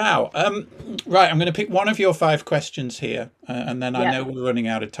 Wow. Right, I'm going to pick one of your five questions here, and then I Yeah, know we're running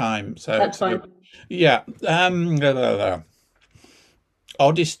out of time. that's fine. Yeah.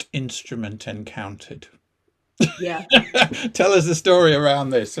 Oddest instrument encountered. Yeah. Tell us the story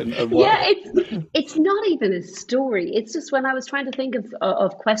around this and what. Yeah, it's not even a story. It's just when I was trying to think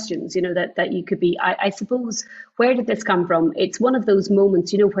of questions, that you could be. I suppose, where did this come from? It's one of those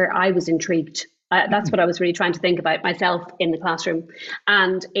moments, where I was intrigued. That's what I was really trying to think about myself in the classroom,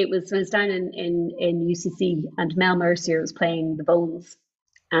 and it was when I was down in UCC, and Mel Mercier was playing the Bones,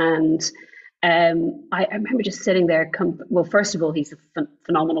 and I remember just sitting there. Well, first of all, he's a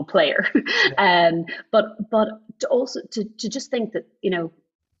phenomenal player, but to just think that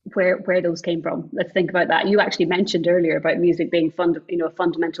where those came from. Let's think about that. You actually mentioned earlier about music being a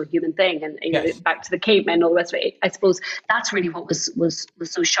fundamental human thing, and Yes. back to the cavemen and all the rest of it. I suppose that's really what was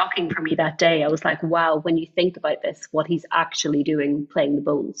so shocking for me that day. I was like, wow, when you think about this, what he's actually doing, playing the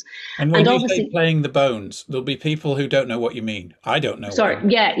Bones, And when and you say obviously. playing the bones, there'll be people who don't know what you mean. I don't know what Sorry, you mean.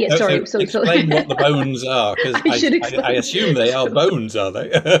 yeah, yeah, So sorry. So explain what the bones are, because I should I explain. assume they are bones, are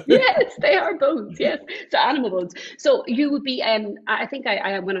they? Yes, they are bones. Yes, so animal bones. So you would be. I think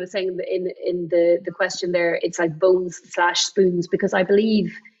I when I was saying in the question there, it's like bones/spoons, because I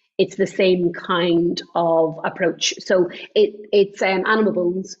believe it's the same kind of approach. So it's animal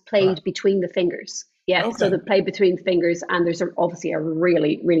bones Right. played between the fingers. Yeah, so Okay. they play between the fingers, and there's obviously a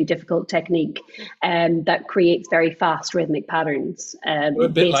really, really difficult technique that creates very fast rhythmic patterns A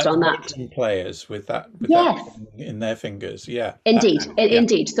bit based like the on that. boxing players with that Yes, in their fingers. Yeah. indeed, Yeah.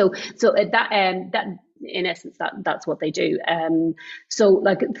 indeed. So that in essence that's what they do. So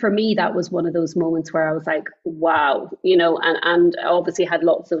like for me, that was one of those moments where I was like, wow, and I obviously had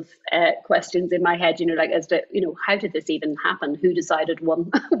lots of questions in my head, like as to how did this even happen? Who decided one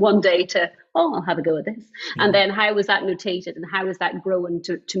one day to I'll have a go at this, and Mm. then how was that notated, and how is that growing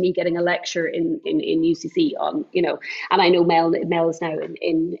to me getting a lecture in UCC on and I know Mel is now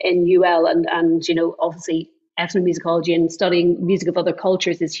in UL, and obviously ethnomusicology and studying music of other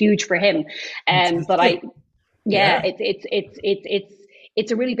cultures is huge for him. But Fantastic. yeah, Yeah.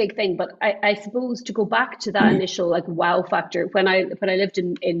 it's a really big thing. But I suppose to go back to that initial like wow factor, when I lived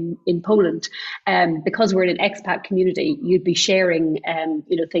in Poland, because we're in an expat community, you'd be sharing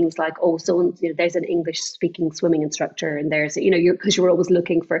things like, oh, so there's an English speaking swimming instructor, and there's you're because you're always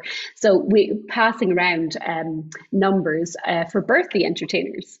looking for, so we passing around numbers for birthday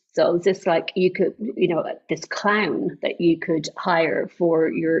entertainers. So it's just like you could, this clown that you could hire for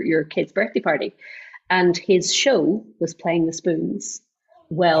your kid's birthday party, and his show was playing the spoons.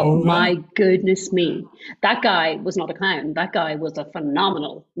 Well, Oh, right. my goodness me. That guy was not a clown. That guy was a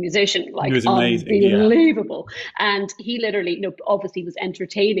phenomenal musician, It like was amazing. Yeah. unbelievable. And he literally, obviously was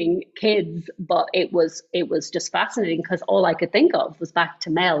entertaining kids, but it was just fascinating because all I could think of was back to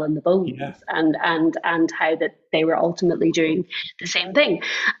Mel and the Yeah. Bones, and how that they were ultimately doing the same thing.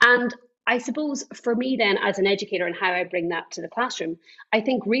 And I suppose for me then as an educator and how I bring that to the classroom, I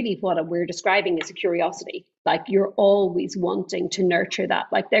think really what we're describing is a curiosity. Like you're always wanting to nurture that.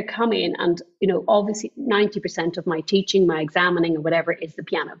 Like they're coming and, obviously 90% of my teaching, my examining or whatever is the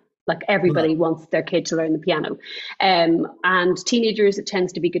piano. Like everybody Right. wants their kid to learn the piano. And teenagers, it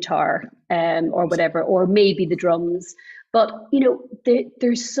tends to be guitar or whatever, or maybe the drums. But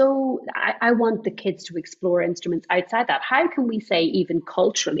there's I want the kids to explore instruments outside that. How can we say even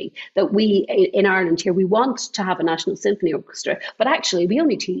culturally that we in Ireland here we want to have a national symphony orchestra, but actually we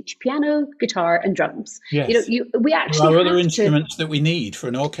only teach piano, guitar, and drums. Yes. We There actually are other have to instruments that we need for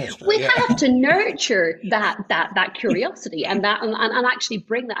an orchestra. we Yeah. have to nurture that curiosity and actually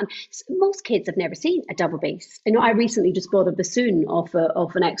bring that. And most kids have never seen a double bass. I recently just bought a bassoon of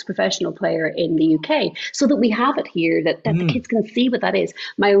an ex-professional player in the UK, so that we have it here that the kids can see what that is.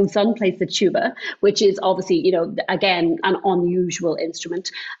 My own son plays the tuba, which is obviously again an unusual instrument.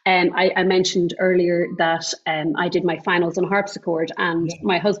 I mentioned earlier that I did my finals on harpsichord, and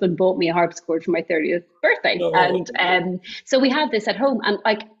my husband bought me a harpsichord for my 30th birthday, Oh, and so we have this at home, and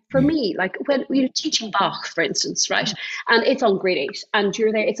like for me, like when you're teaching Bach, for instance, right, and it's on grade 8, and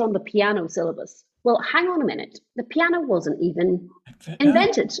you're there, it's on the piano syllabus. Well, hang on a minute, the piano wasn't even no.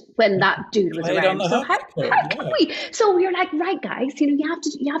 invented when that dude was Played on around. the So how harpsichord. can Yeah. we? So we're like, right, guys, you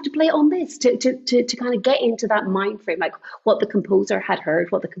have to play on this to kind of get into that mind frame, like what the composer had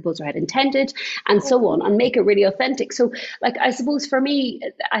heard, what the composer had intended, and so on, and make it really authentic. So, like, I suppose for me,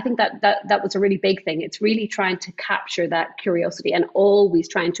 I think that was a really big thing. It's really trying to capture that curiosity and always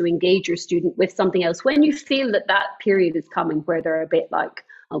trying to engage your student with something else when you feel that period is coming where they're a bit like,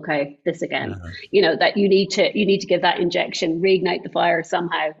 okay, this again, that you need to give that injection, reignite the fire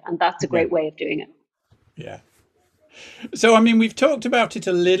somehow, and that's a Yeah. great way of doing it. Yeah. So, I mean, we've talked about it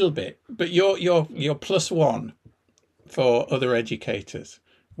a little bit, but your plus one for other educators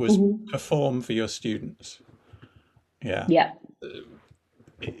was Mm-hmm. perform for your students. Yeah. Yeah,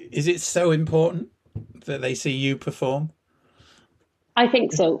 Is it so important that they see you perform? I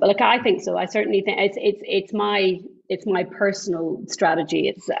think so. Like I think so. I certainly think it's my personal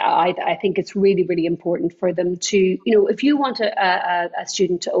strategy. I think it's really really important for them to if you want a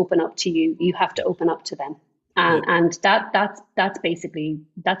student to open up to you, you have to open up to them. Yeah. And that's basically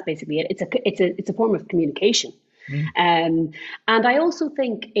it. It's a form of communication. Mm. And I also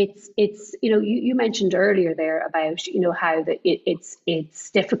think you mentioned earlier there about how it's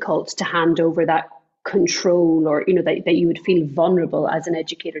difficult to hand over that control, or that you would feel vulnerable as an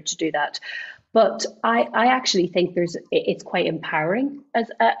educator to do that. But I actually think it's quite empowering as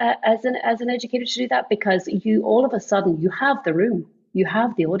an educator to do that, because you all of a sudden you have the room, you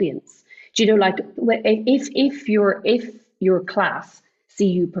have the audience. Do you know, like if your class see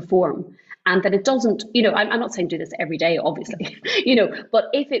you perform, and that it doesn't, I'm not saying do this every day, obviously, but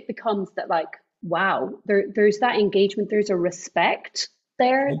if it becomes that, like, wow, there's that engagement, there's a respect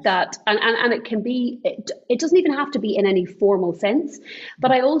there, that and it can be, it doesn't even have to be in any formal sense,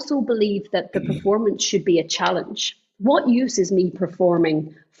 but I also believe that the performance should be a challenge. What use is me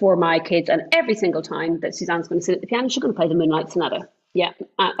performing for my kids, and every single time that Suzanne's going to sit at the piano, she's going to play the Moonlight Sonata? Yeah,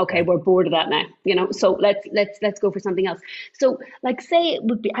 okay, Yeah. we're bored of that now, so let's go for something else. So, like, say it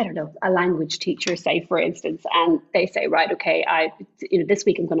would be, I don't know, a language teacher, say, for instance, and they say, right, okay, this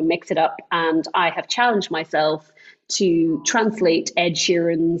week I'm going to mix it up, and I have challenged myself to translate Ed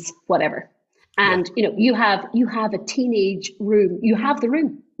Sheeran's whatever. Yeah. And you have a teenage room, you have the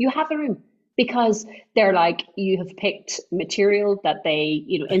room, because they're like, you have picked material that they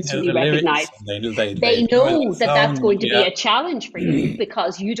They know instantly the recognize. lyrics. They They know the know that that's song. going to be Yeah. a challenge for you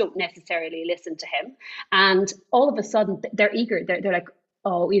because you don't necessarily listen to him, and all of a sudden they're eager. They're like,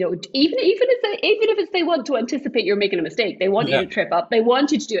 oh, even if they want to anticipate you're making a mistake, they want you Yeah. to trip up, they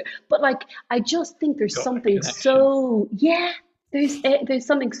want you to do it. But, like, I just think there's Got the something connection. so, yeah. There's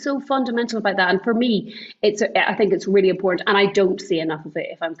something so fundamental about that, and for me, I think it's really important, and I don't see enough of it,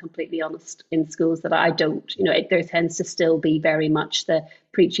 if I'm completely honest, in schools. That I don't, there tends to still be very much the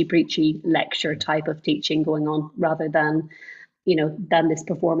preachy lecture type of teaching going on, rather than this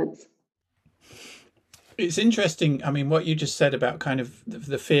performance. It's interesting. I mean, what you just said about kind of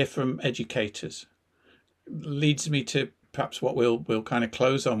the fear from educators leads me to perhaps what we'll kind of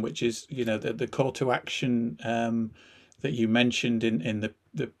close on, which is the call to action that you mentioned in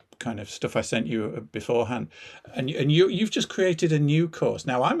the kind of stuff I sent you beforehand, and you've just created a new course.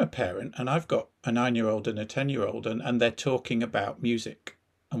 Now I'm a parent and I've got a 9-year-old and a 10-year-old, and they're talking about music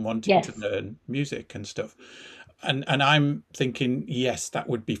and wanting to Yes. learn music and stuff, and I'm thinking, yes, that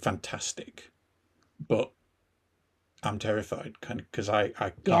would be fantastic, but I'm terrified because I Yeah,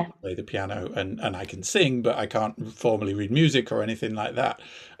 can't play the piano and I can sing, but I can't formally read music or anything like that.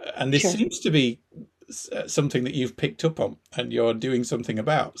 And this sure. seems to be something that you've picked up on and you're doing something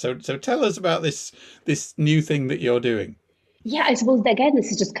about. So tell us about this new thing that you're doing. Yeah, I suppose again, this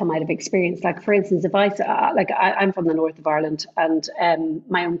has just come out of experience. Like, for instance, if I'm from the north of Ireland, and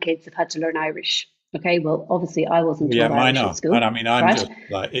my own kids have had to learn Irish. Okay, well, obviously, I wasn't Yeah, taught mine Irish at are. And school, I mean, I'm right? just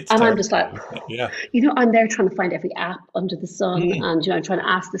like, it's And I'm just like, terrifying, isn't it? Yeah. I'm there trying to find every app under the sun, Mm, and I'm trying to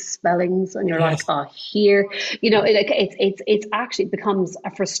ask the spellings, and you're like, yes. oh, here, it's actually becomes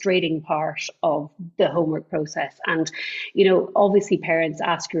a frustrating part of the homework process, and obviously parents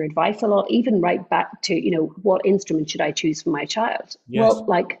ask your advice a lot, even right back to what instrument should I choose for my child? Yes. Well,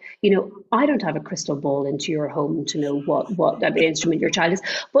 like I don't have a crystal ball into your home to know what instrument your child is,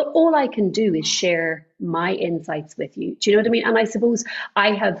 but all I can do is share my insights with you. Do you know what I mean? And I suppose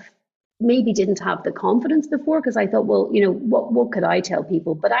I have maybe didn't have the confidence before because I thought, well, what could I tell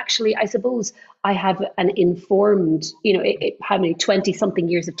people? But actually, I suppose I have an informed, how many 20 something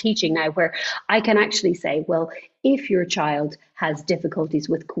years of teaching now where I can actually say, well, if your child has difficulties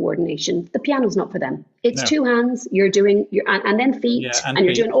with coordination, the piano's not for them. It's No. two hands, you're doing your and then Yeah. feet, And and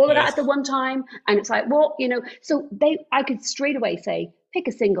you're doing feet. all of that at the Yes. one time. And it's like, well, so I could straight away say, pick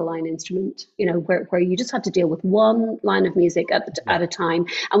a single line instrument, where you just have to deal with one line of music Yeah. at a time.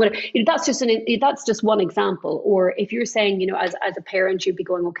 And that's just one example. Or if you're saying, as a parent, you'd be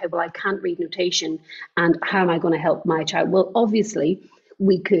going, okay, well, I can't read notation, and how am I going to help my child? Well, obviously,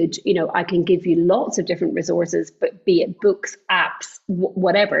 we could, I can give you lots of different resources, but be it books, apps,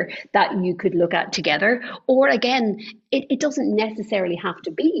 whatever that you could look at together. Or again, it doesn't necessarily have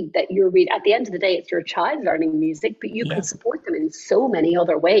to be that you're read. At the end of the day, it's your child learning music, but you Yeah. can support them in so many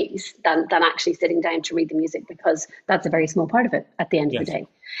other ways than actually sitting down to read the music, because that's a very small part of it at the end of the Yes. day.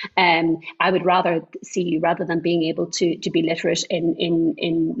 I would rather see you, rather than being able to be literate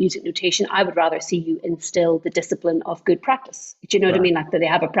in music notation, I would rather see you instill the discipline of good practice. Do you know what I Right. mean? Like that they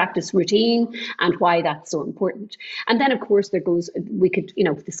have a practice routine and why that's so important. And then, of course, we could,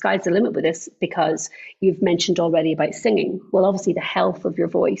 the sky's the limit with this, because you've mentioned already about singing. Well, obviously, the health of your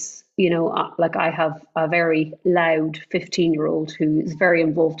voice. Like I have a very loud 15-year-old who is very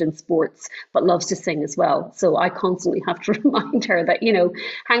involved in sports, but loves to sing as well. So I constantly have to remind her that,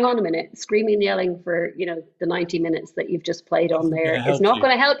 hang on a minute, screaming and yelling for, the 90 minutes that you've just played on Isn't going to there is help not you.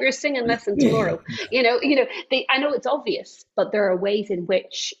 going to help your singing lesson tomorrow. I know it's obvious, but there are ways in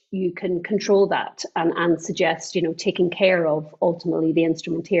which you can control that and suggest, taking care of ultimately the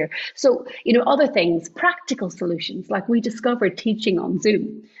instrument here. So, other things, practical solutions, like we discovered teaching on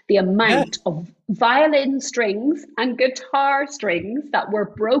Zoom, the Yes. amount of violin strings and guitar strings that were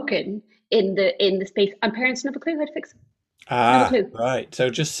broken in the space, and parents never clue how to fix it. Never Ah, clue. right. So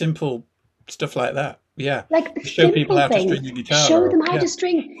just simple stuff like that. Yeah. Like the Show people simple how to things, string the guitar show or them how yeah. to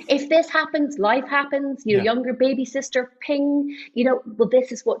string. If this happens, life happens, Yeah. younger baby sister, ping, well,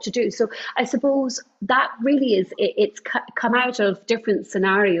 this is what to do. So I suppose that really it's come out of different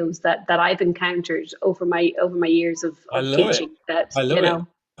scenarios that I've encountered over my years I of love it. teaching that, I love it.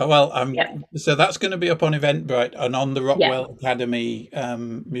 Oh, well, yeah, so that's going to be up on Eventbrite and on the yeah, Rockwell Academy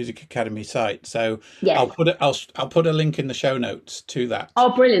Music Academy site. So yes. I'll put a link in the show notes to that.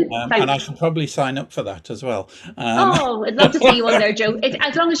 Oh, brilliant. And I Thanks. should probably sign up for that as well. Oh, I'd love to see you on there, Joe.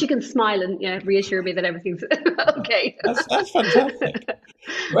 As long as you can smile and reassure me that everything's okay. That's fantastic.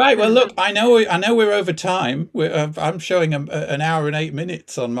 Right. Well, look, I know we're over time. I'm showing an hour and 8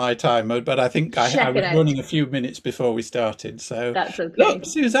 minutes on my time, but I think I Check it was out. running a few minutes before we started. So, That's okay. look,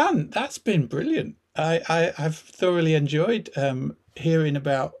 Suzanne, that's been brilliant. I've thoroughly enjoyed hearing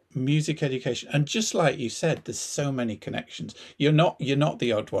about music education, and just like you said, there's so many connections. You're not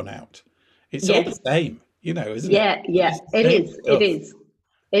the odd one out. It's all the Yes. same, isn't it? Yeah, yeah, It's it the same is. It stuff. is.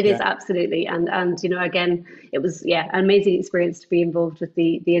 It Yeah. is absolutely. And again, it was an amazing experience to be involved with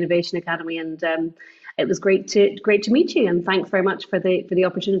the Innovation Academy, and it was great to meet you. And thanks very much for the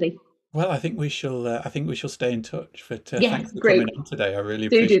opportunity. Well, I think we shall stay in touch. But Yeah, thanks for coming great. on today. I really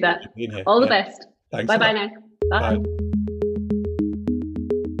Do appreciate that. you being here. All the Yeah. best. Thanks Bye a bye lot. now. Bye. Bye.